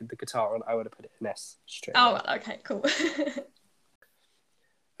photo had the guitar on, I would have put it an S straight Oh, away. well, okay, cool.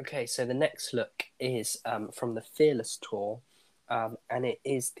 Okay, so the next look is from the Fearless tour, and it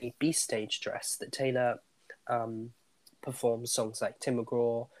is the B stage dress that Taylor performs songs like Tim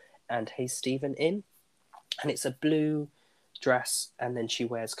McGraw and Hey Stephen in, and it's a blue dress, and then she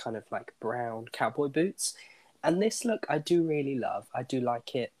wears kind of like brown cowboy boots, and this look I do really love. I do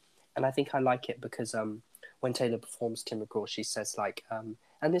like it, and I think I like it because when Taylor performs Tim McGraw, she says like,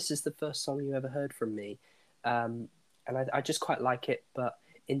 and this is the first song you ever heard from me, and I just quite like it, but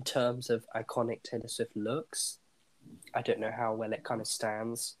in terms of iconic Taylor Swift looks, I don't know how well it kind of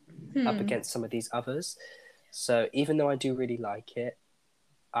stands up against some of these others. So even though I do really like it,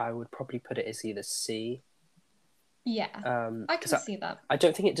 I would probably put it as either C. Yeah, I Because can see that. I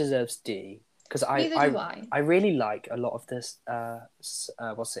don't think it deserves D. Because Neither do I. I really like a lot of this,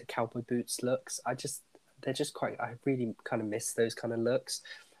 what's it, cowboy boots looks. They're just quite, I really kind of miss those kind of looks.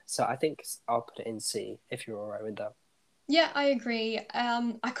 So I think I'll put it in C if you're all right with that. Yeah, I agree.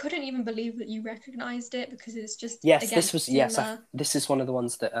 I couldn't even believe that you recognized it because it's just Yes, again this was yes. similar. This is one of the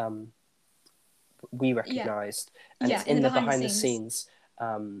ones that we Yeah, recognised, and it's yeah, in in the the behind the behind the scenes.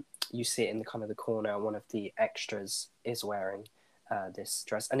 scenes. You see it in the kind of the corner. One of the extras is wearing this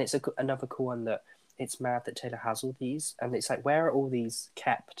dress, and it's another cool one that it's mad that Taylor has all these, and it's like, where are all these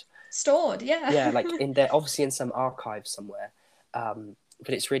kept? Stored, yeah. Yeah, like in there, obviously in some archive somewhere.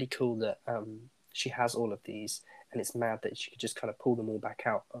 But it's really cool that she has all of these, and it's mad that she could just kind of pull them all back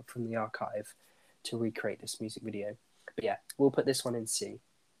out from the archive to recreate this music video. But yeah, we'll put this one in C.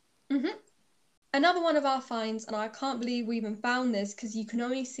 Mm-hmm. Another one of our finds, and I can't believe we even found this because you can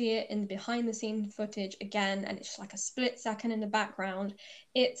only see it in the behind the scene footage again, and it's just like a split second in the background.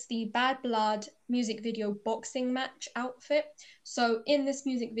 It's the Bad Blood music video boxing match outfit. So in this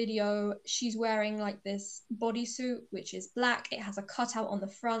music video, she's wearing like this bodysuit, which is black. It has a cutout on the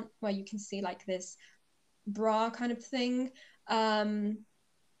front where you can see like this bra kind of thing.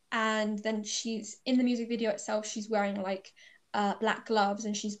 And then she's in the music video itself, she's wearing like black gloves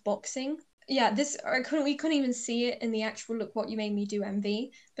and she's boxing. yeah, this we couldn't even see it in the actual Look What You Made Me Do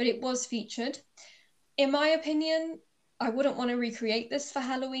MV, but it was featured. In my opinion, I wouldn't want to recreate this for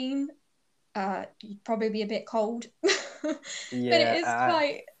Halloween. You'd probably be a bit cold. But it Yeah, is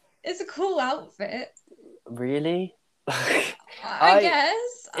quite, it's a cool outfit, really? I I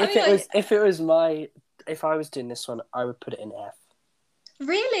guess. I mean, like, if I was doing this one, I would put it in F.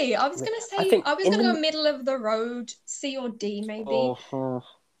 really, I was gonna I say, think I was in gonna go the middle of the road, C or D maybe. oh,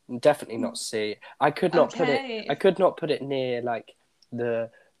 definitely not C. I could not put it. I Okay, could not put it near like the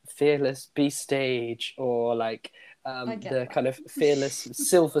Fearless B stage or like I get the that. kind of Fearless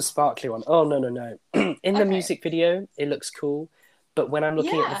silver sparkly one. Oh no, no, no! In the Okay, music video, it looks cool, but when I'm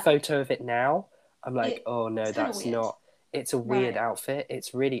looking at the yeah, photo of it now, I'm like, oh no, it's kind of that's weird, not. It's a weird right? outfit.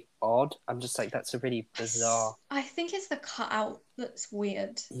 It's really odd. I'm just like, that's a really bizarre. I think it's the cutout that's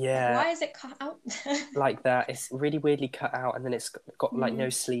weird. Like, Yeah, why is it cut out? like that. It's really weirdly cut out, and then it's got like no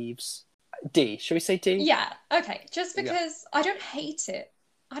Mm. sleeves. D. Should we say D? Yeah, okay. Just Yeah. because I don't hate it.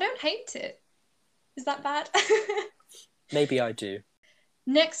 I don't hate it. Is that bad? Maybe I do.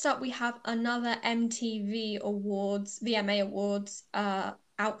 Next up, we have another MTV Awards, VMA Awards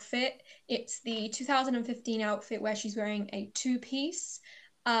outfit. It's the 2015 outfit where she's wearing a two-piece.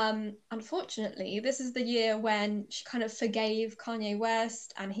 Unfortunately, this is the year when she kind of forgave Kanye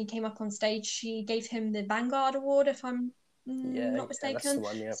West and he came up on stage. She gave him the Vanguard Award, if I'm Yeah, not yeah, that's the mistaken,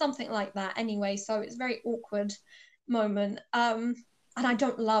 one. Yeah. something like that. Anyway, so it's a very awkward moment. And I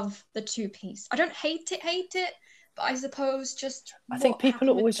don't love the two-piece. I don't hate it, but I suppose just I think what people are happened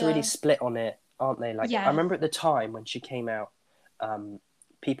with always really the split on it, aren't they? Like, I yeah, remember at the time when she came out,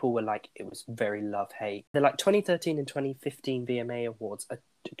 people were like, it was very love hate. The like 2013 and 2015 VMA awards are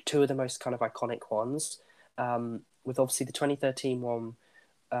two of the most kind of iconic ones. With obviously the 2013 one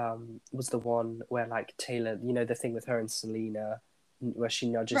was the one where like Taylor, you know, the thing with her and Selena, where she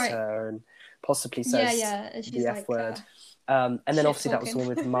nudges right. her and possibly Yeah, says yeah. And the she's F like word. And then shit obviously that was the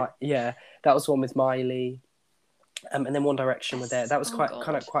talking. one with that was one with Miley. And then One Direction were there. Yes. That was Oh quite kind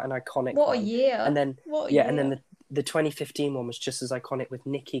God. of quite an iconic What a one. And year. then What a yeah, and then year. the 2015 one was just as iconic with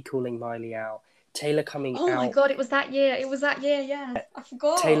Nicki calling Miley out, Taylor coming Oh my out, God, it was that year. It was that year, yeah. I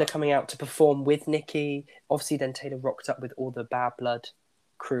Taylor forgot. coming out to perform with Nicki. Obviously, then Taylor rocked up with all the Bad Blood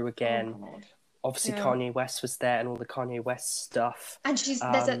crew Oh again. God. Obviously, Yeah. Kanye West was there and all the Kanye West stuff. And there's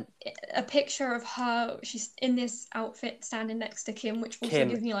Um, a picture of her. She's in this outfit standing next to Kim, which also Kim,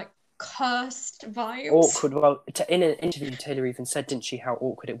 gives me like cursed vibes. awkward. Well, in an interview, Taylor even said, didn't she, how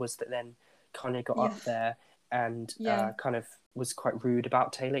awkward it was that then Kanye got Yeah. up there and Yeah. kind of was quite rude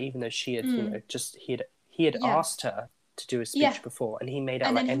about Taylor, even though she had, you know, Mm. just he had Yeah. asked her to do a Yeah. speech before, and he made out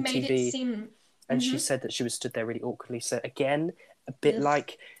And like then he made it MTV, seem and she mm-hmm. said that she was stood there really awkwardly. So again, a bit Ugh.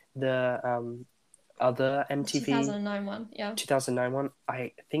 like the other The MTV 2009 one. Yeah. 2009 one.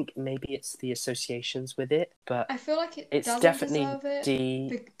 I think maybe it's the associations with it, but I feel like it it's doesn't definitely deserve it,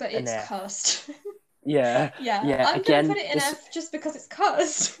 D but and it's F. cursed. Yeah, Yeah, yeah. I'm gonna put Again, it in this F just because it's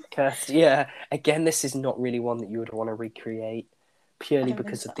cursed. cursed. Yeah, again, this is not really one that you would want to recreate I purely don't think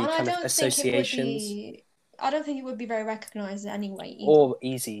because so. of the And I kind of don't think it would associations, be I don't think it would be very recognized anyway either. or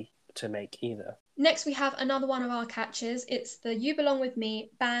easy to make either. Next we have another one of our catches. It's the You Belong With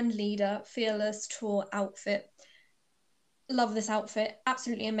Me band leader fearless tour outfit. Love this outfit.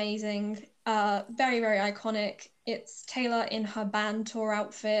 Absolutely amazing. Very, very iconic. It's Taylor in her band tour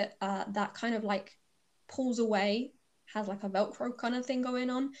outfit, that kind of like pulls away, has like a Velcro kind of thing going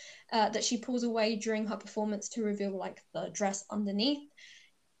on, that she pulls away during her performance to reveal like the dress underneath.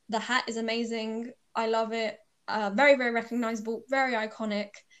 The hat is amazing. I love it. Very, very recognizable, very iconic.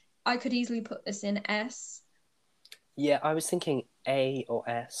 I could easily put this in S. Yeah, I was thinking A or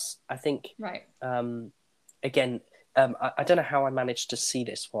S. I think Right. again, I don't know how I managed to see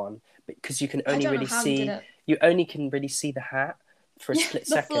this one, because you can I only don't know really how you did see it. you only can really see the hat for a Yeah, split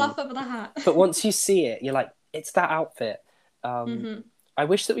the second. fluff of the hat. But once you see it, you're like, it's that outfit. Mm-hmm. I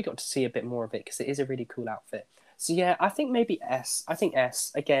wish that we got to see a bit more of it because it is a really cool outfit. So yeah, I think maybe S. I think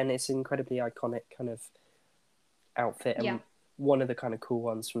S. Again, it's an incredibly iconic kind of outfit Yeah. and one of the kind of cool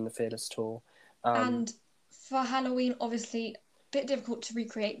ones from the Fearless tour. And for Halloween, obviously, a bit difficult to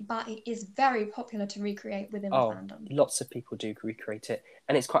recreate, but it is very popular to recreate within the Oh, fandom. lots of people do recreate it,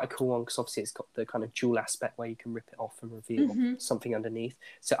 and it's quite a cool one because obviously it's got the kind of dual aspect where you can rip it off and reveal something underneath.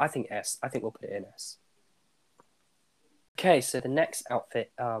 So I think S. I think we'll put it in S. Okay, so the next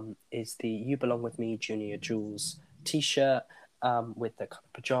outfit is the You Belong With Me Junior Jules t-shirt with the kind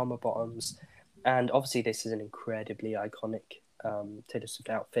of pajama bottoms. And obviously this is an incredibly iconic Taylor Swift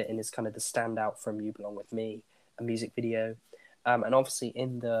outfit and is kind of the standout from You Belong With Me, a music video. And obviously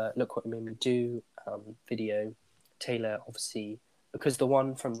in the Look What You Made Me Do video, Taylor obviously because the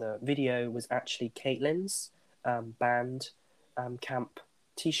one from the video was actually Caitlin's band camp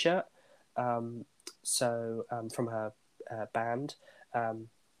t-shirt. From her band,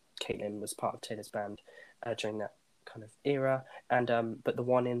 Caitlin was part of Taylor's band during that kind of era, and but the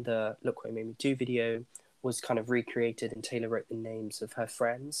one in the Look What You Made Me Do video was kind of recreated, and Taylor wrote the names of her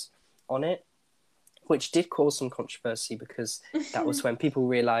friends on it, which did cause some controversy because that was when people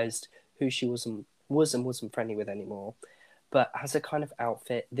realised who she wasn't friendly with anymore. But as a kind of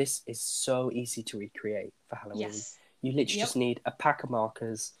outfit, this is so easy to recreate for Halloween. Yes. You literally just need a pack of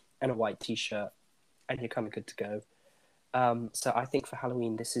markers and a white t-shirt, and you're kind of good to go. So I think for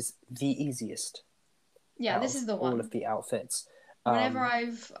Halloween, this is the easiest. Yeah, this is the one. All of the outfits. Whenever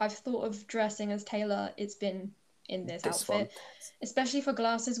I've thought of dressing as Taylor, it's been in this outfit, one. Especially for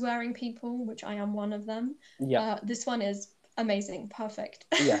glasses wearing people, which I am one of them. Yeah, this one is amazing, perfect.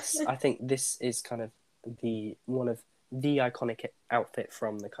 Yes, I think this is kind of one of the iconic outfit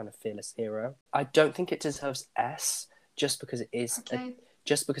from the kind of Fearless era. I don't think it deserves S just because it is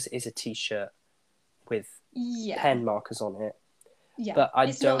a t-shirt with pen markers on it. Yeah, but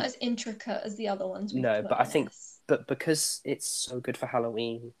it's not as intricate as the other ones. No, but I think, but because it's so good for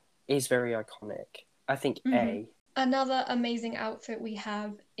Halloween, is very iconic. I think A. Another amazing outfit we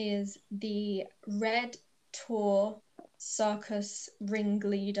have is the red tour circus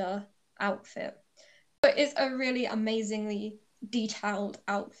ringleader outfit. But it's a really amazingly detailed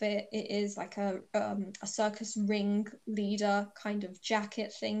outfit. It is like a circus ring leader kind of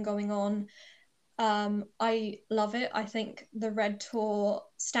jacket thing going on. I love it. I think the red tour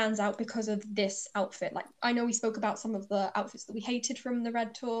stands out because of this outfit. Like, I know we spoke about some of the outfits that we hated from the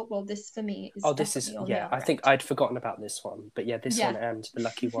red tour. Well, this for me is I think I'd forgotten about this one, but this one and the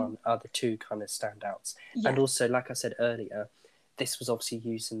lucky one are the two kind of standouts. Yeah. And also, like I said earlier, this was obviously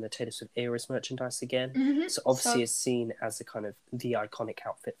used in the Taylor Swift era's merchandise again. So obviously it's seen as a kind of the iconic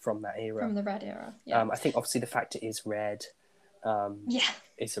outfit from that era. From the red era. Yeah. I think obviously the fact it is red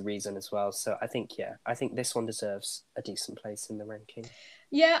is a reason as well. So I think this one deserves a decent place in the ranking.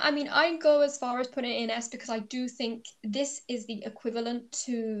 Yeah, I mean, I go as far as putting it in S because I do think this is the equivalent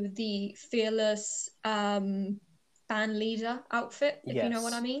to the Fearless band leader outfit, if you know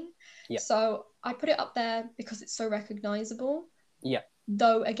what I mean. Yeah. So I put it up there because it's so recognizable. Yeah.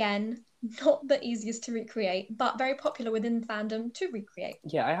 Though, again, not the easiest to recreate, but very popular within fandom to recreate.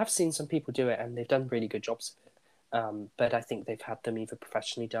 Yeah, I have seen some people do it and they've done really good jobs of it. But I think they've had them either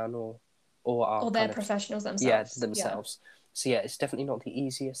professionally done or they're professionals themselves. Yeah, themselves. Yeah. So yeah, it's definitely not the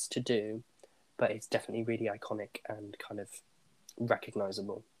easiest to do, but it's definitely really iconic and kind of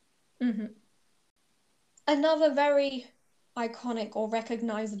recognizable. Another very iconic or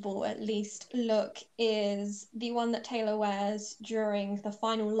recognizable at least look is the one that Taylor wears during the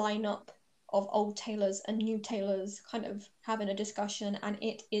final lineup of old Taylors and new Taylors kind of having a discussion, and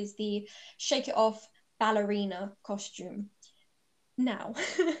it is the Shake It Off ballerina costume. Now,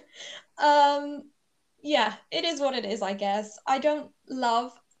 yeah, it is what it is, I guess. I don't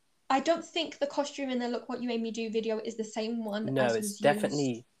think the costume in the Look What You Made Me Do video is the same one. No, it's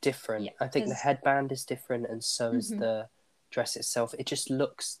definitely different. Yeah, I think the headband is different, and so is the dress itself. It just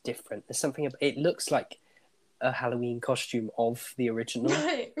looks different. There's something about it. Looks like a Halloween costume of the original.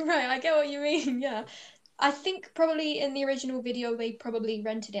 Right. I get what you mean. Yeah, I think probably in the original video they probably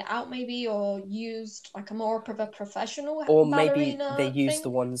rented it out, maybe, or used like a more of a professional. Or maybe they used the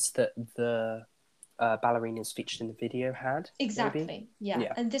ones that the ballerinas featured in the video had. Exactly.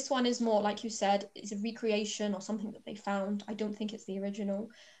 Yeah. And this one is more, like you said, it's a recreation or something that they found. I don't think it's the original.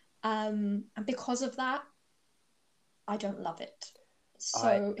 And because of that, I don't love it.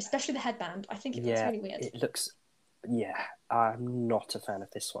 So, especially the headband, I think it looks really weird. It looks, I'm not a fan of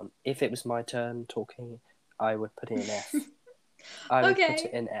this one. If it was my turn talking, I would put it in F. I would put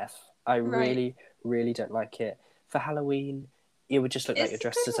it in F. I really, really don't like it. For Halloween, it would just look like you're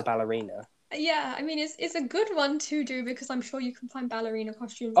dressed as a ballerina. Yeah, I mean, it's a good one to do because I'm sure you can find ballerina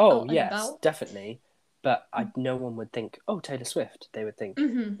costumes out and about. Definitely. But no one would think, oh, Taylor Swift. They would think,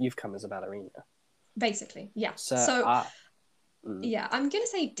 you've come as a ballerina. Basically, yeah. So yeah, I'm going to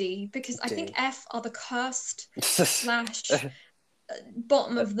say D because I think F are the cursed /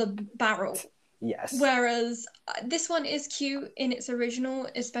 bottom of the barrel. Yes. Whereas this one is cute in its original,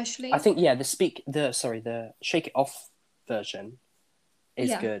 especially. I think, the Shake It Off version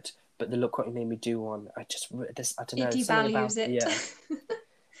is good. But the Look What You Made Me Do one, I don't know. It devalues it. Yeah.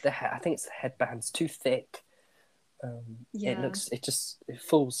 I think it's the headband's too thick. It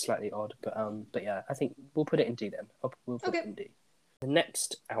falls slightly odd, but yeah, I think we'll put it in D then. We'll put it in D. The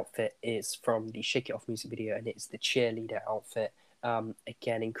next outfit is from the Shake It Off music video, and it's the cheerleader outfit.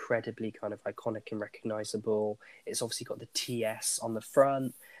 Again, incredibly kind of iconic and recognizable. It's obviously got the TS on the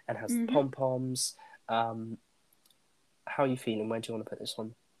front and has the pom-poms. How are you feeling? Where do you want to put this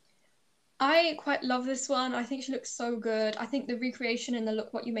one? I quite love this one. I think she looks so good. I think the recreation in the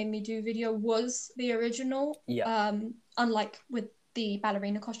Look What You Made Me Do video was the original, Yeah. unlike with the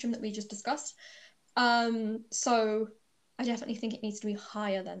ballerina costume that we just discussed. So I definitely think it needs to be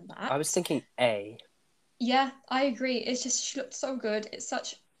higher than that. I was thinking A. Yeah, I agree. It's just she looked so good. It's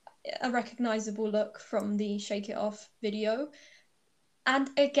such a recognizable look from the Shake It Off video. And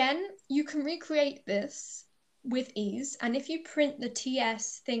again, you can recreate this with ease. And if you print the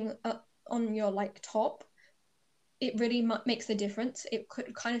TS thing up on your like top, it really makes a difference. It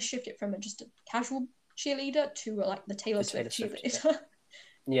could kind of shift it from just a casual cheerleader to like the Taylor Swift cheerleader.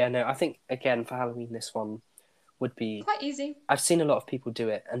 Yeah, no, I think again for Halloween this one would be Quite easy. I've seen a lot of people do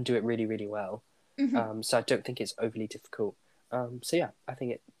it and do it really, really well. Mm-hmm. So I don't think it's overly difficult. So yeah, I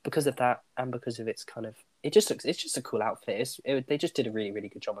think it because of that and because of its kind of it's just a cool outfit. They just did a really, really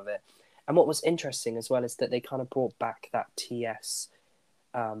good job of it. And what was interesting as well is that they kind of brought back that TS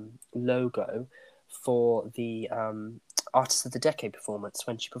logo for the Artist of the Decade performance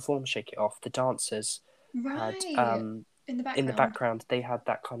when she performed Shake It Off. The dancers had Right. In the in the background. background they had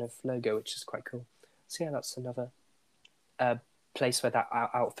that kind of logo, which is quite cool. So yeah, that's another place where that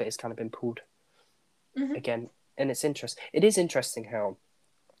outfit has kind of been pulled again, and it's interesting. It is interesting how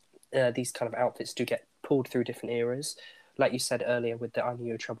these kind of outfits do get pulled through different eras. Like you said earlier, with the I Knew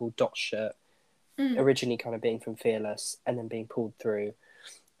You Were Trouble dot shirt, originally kind of being from Fearless and then being pulled through,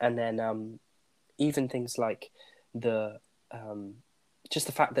 and then even things like the just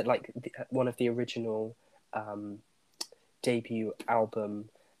the fact that like one of the original debut album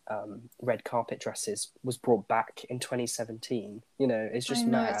red carpet dresses was brought back in 2017. You know, it's just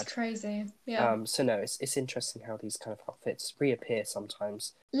mad. It's crazy. Yeah. So no, it's interesting how these kind of outfits reappear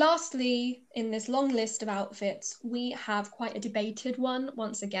sometimes. Lastly, in this long list of outfits, we have quite a debated one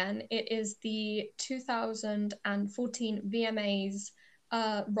once again. It is the 2014 VMAs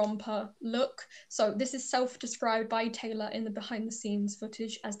romper look. So this is self-described by Taylor in the behind the scenes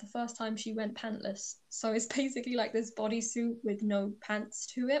footage as the first time she went pantless. So it's basically like this bodysuit with no pants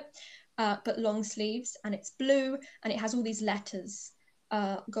to it, but long sleeves, and it's blue and it has all these letters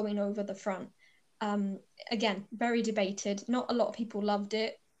going over the front. Again, very debated. Not a lot of people loved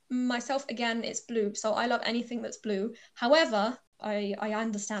it. Myself, again, it's blue, so I love anything that's blue. However, I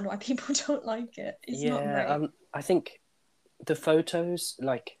understand why people don't like it. It's not great. I think the photos,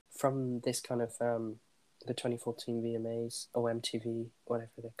 like from this kind of the 2014 VMAs or MTV, whatever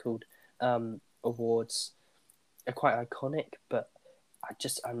they're called, awards, are quite iconic. But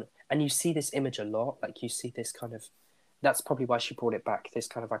and you see this image a lot. Like you see this kind of. That's probably why she brought it back. This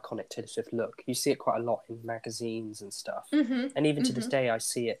kind of iconic Taylor Swift look. You see it quite a lot in magazines and stuff, and even to this day, I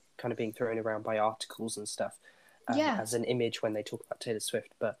see it kind of being thrown around by articles and stuff as an image when they talk about Taylor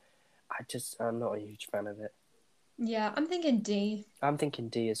Swift. But I'm not a huge fan of it. Yeah, I'm thinking D. I'm thinking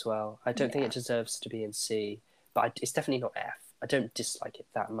D as well. I don't think it deserves to be in C, but it's definitely not F. I don't dislike it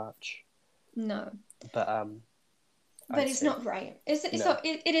that much. No. But it's not great. It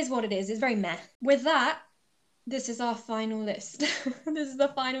is what it is. It's very meh. With that, this is our final list. This is the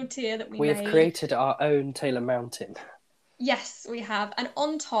final tier that we have created our own Taylor Mountain. Yes, we have. And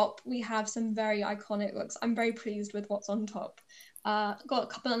on top, we have some very iconic looks. I'm very pleased with what's on top. Got a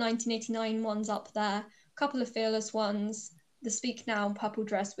couple of 1989 ones up there, a couple of Fearless ones, the Speak Now purple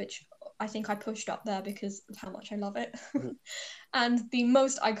dress, which I think I pushed up there because of how much I love it. And the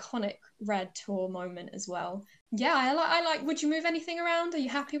most iconic Red Tour moment as well. Yeah, I like. Would you move anything around? Are you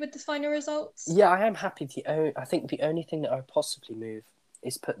happy with the final results? Yeah, I am happy. I think the only thing that I would possibly move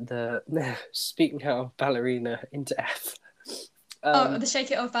is put the Speak Now ballerina into F. The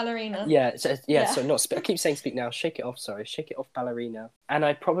Shake It Off ballerina. Yeah. So I keep saying Speak Now. Shake It Off. Sorry, Shake It Off ballerina. And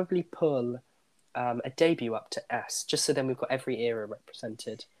I'd probably pull a debut up to S, just so then we've got every era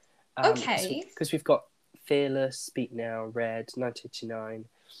represented. Okay. Because we've got Fearless, Speak Now, Red, 1989.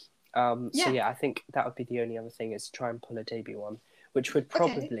 So yeah, I think that would be the only other thing is try and pull a debut one, which would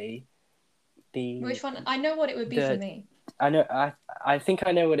probably be. Which one? I know what it would be for me. I know. I think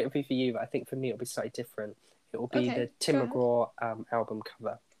I know what it would be for you, but I think for me it'll be slightly different. It will be the Tim McGraw album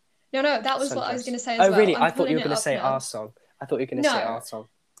cover. No, that was what I was going to say as well. Oh, really? I thought you were going to say Our Song. I thought you were going to say Our Song.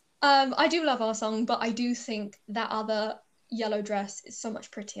 I do love Our Song, but I do think that other yellow dress is so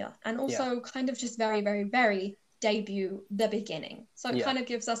much prettier. And also kind of just very, very, very debut the beginning. So it kind of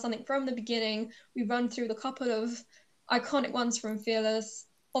gives us something from the beginning. We run through the couple of iconic ones from Fearless.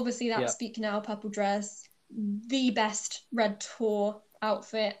 Obviously, that Speak Now purple dress. The best Red Tour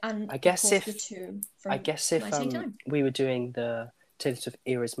outfit, and I guess of course if the two from I guess if 1989. we were doing the Taylor Swift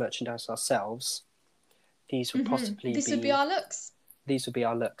eras merchandise ourselves, these would possibly This would be our looks. these would be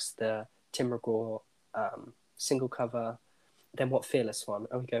our looks. The Tim McGraw single cover. Then what Fearless one?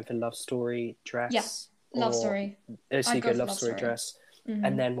 Are we going for Love Story dress? Yeah, Love Story. So you go Love Story dress. Mm-hmm.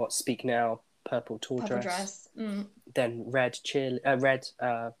 And then what? Speak Now, purple tour dress. Then red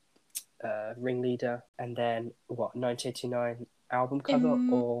ringleader, and then what? 1989 album cover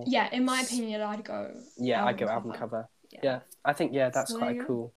or in my opinion, I'd go. I'd go album cover. Yeah, I think that's quite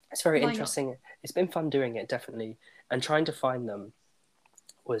cool. It's very interesting. Not? It's been fun doing it, definitely, and trying to find them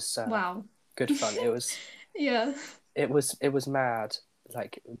was good fun. It was It was mad.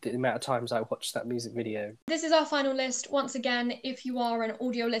 Like the amount of times I watched that music video. This is our final list. Once again, if you are an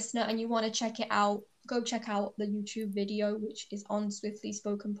audio listener and you want to check it out, go check out the YouTube video, which is on Swiftly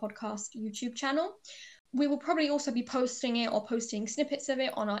Spoken Podcast YouTube channel. We will probably also be posting it or posting snippets of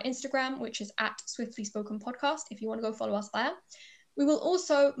it on our Instagram, which is at Swiftly Spoken Podcast, if you want to go follow us there. We will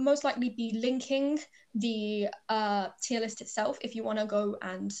also most likely be linking the tier list itself if you want to go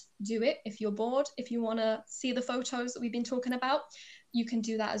and do it. If you're bored, if you want to see the photos that we've been talking about, you can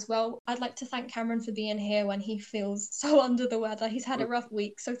do that as well. I'd like to thank Cameron for being here when he feels so under the weather. He's had a rough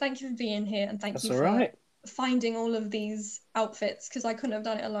week. So thank you for being here, and thank you for finding all of these outfits, because I couldn't have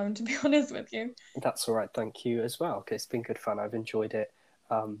done it alone, to be honest with you. That's all right. Thank you as well, because it's been good fun. I've enjoyed it.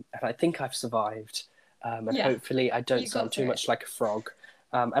 And I think I've survived. And hopefully I don't sound too much like a frog.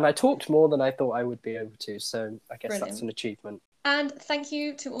 And I talked more than I thought I would be able to. So I guess that's an achievement. And thank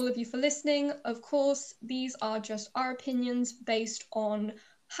you to all of you for listening. Of course, these are just our opinions based on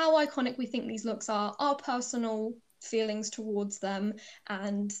how iconic we think these looks are, our personal feelings towards them,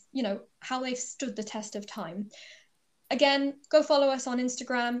 and, how they've stood the test of time. Again, go follow us on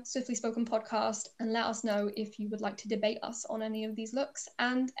Instagram, Swiftly Spoken Podcast, and let us know if you would like to debate us on any of these looks.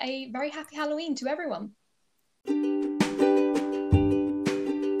 And a very happy Halloween to everyone.